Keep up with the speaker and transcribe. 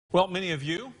Well, many of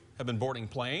you have been boarding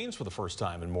planes for the first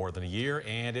time in more than a year,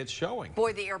 and it's showing.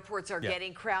 Boy, the airports are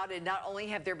getting crowded. Not only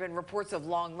have there been reports of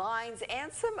long lines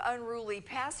and some unruly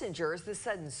passengers, the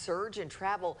sudden surge in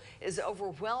travel is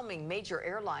overwhelming major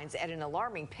airlines at an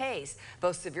alarming pace.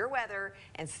 Both severe weather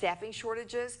and staffing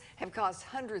shortages have caused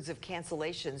hundreds of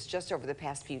cancellations just over the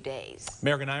past few days.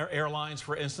 American Airlines,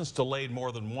 for instance, delayed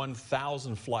more than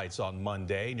 1,000 flights on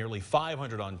Monday, nearly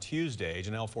 500 on Tuesday.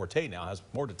 Janelle Forte now has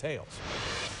more details.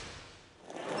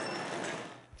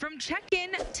 From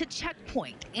check-in to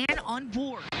checkpoint and on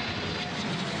board,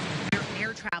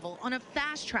 air travel on a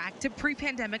fast track to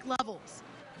pre-pandemic levels.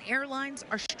 Airlines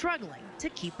are struggling to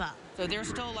keep up. So they're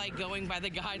still going by the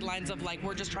guidelines of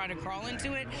we're just trying to crawl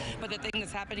into it, but the thing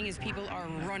that's happening is people are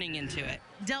running into it.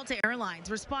 Delta Airlines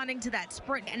responding to that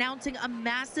sprint, announcing a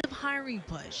massive hiring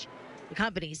push. The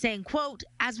company saying, quote,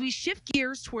 as we shift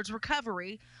gears towards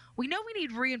recovery, we know we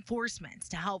need reinforcements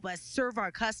to help us serve our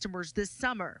customers this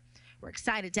summer. We're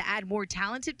excited to add more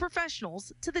talented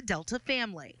professionals to the Delta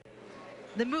family.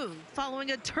 The move following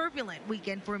a turbulent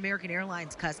weekend for American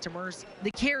Airlines customers,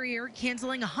 the carrier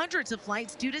canceling hundreds of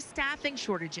flights due to staffing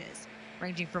shortages,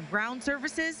 ranging from ground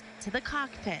services to the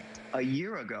cockpit. A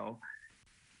year ago,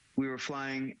 we were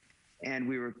flying and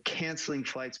we were canceling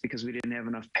flights because we didn't have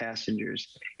enough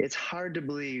passengers. It's hard to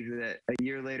believe that a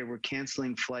year later we're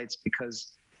canceling flights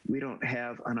because we don't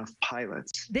have enough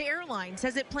pilots. The airline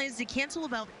says it plans to cancel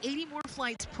about 80 more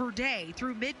flights per day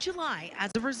through mid-July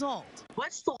as a result.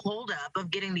 What's the holdup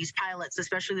of getting these pilots,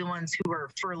 especially the ones who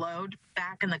are furloughed,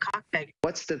 back in the cockpit?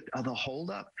 What's the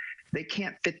holdup? They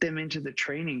can't fit them into the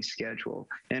training schedule.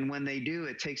 And when they do,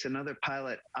 it takes another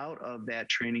pilot out of that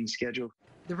training schedule.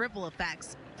 The ripple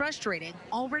effects frustrating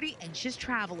already anxious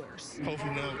travelers.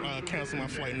 Hopefully they'll cancel my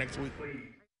flight next week.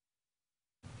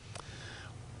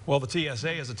 Well, the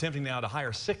TSA is attempting now to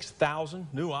hire 6,000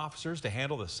 new officers to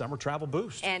handle the summer travel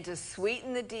boost. And to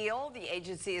sweeten the deal, the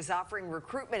agency is offering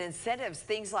recruitment incentives,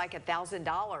 things like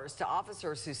 $1,000 to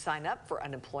officers who sign up for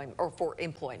unemployment or for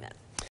employment.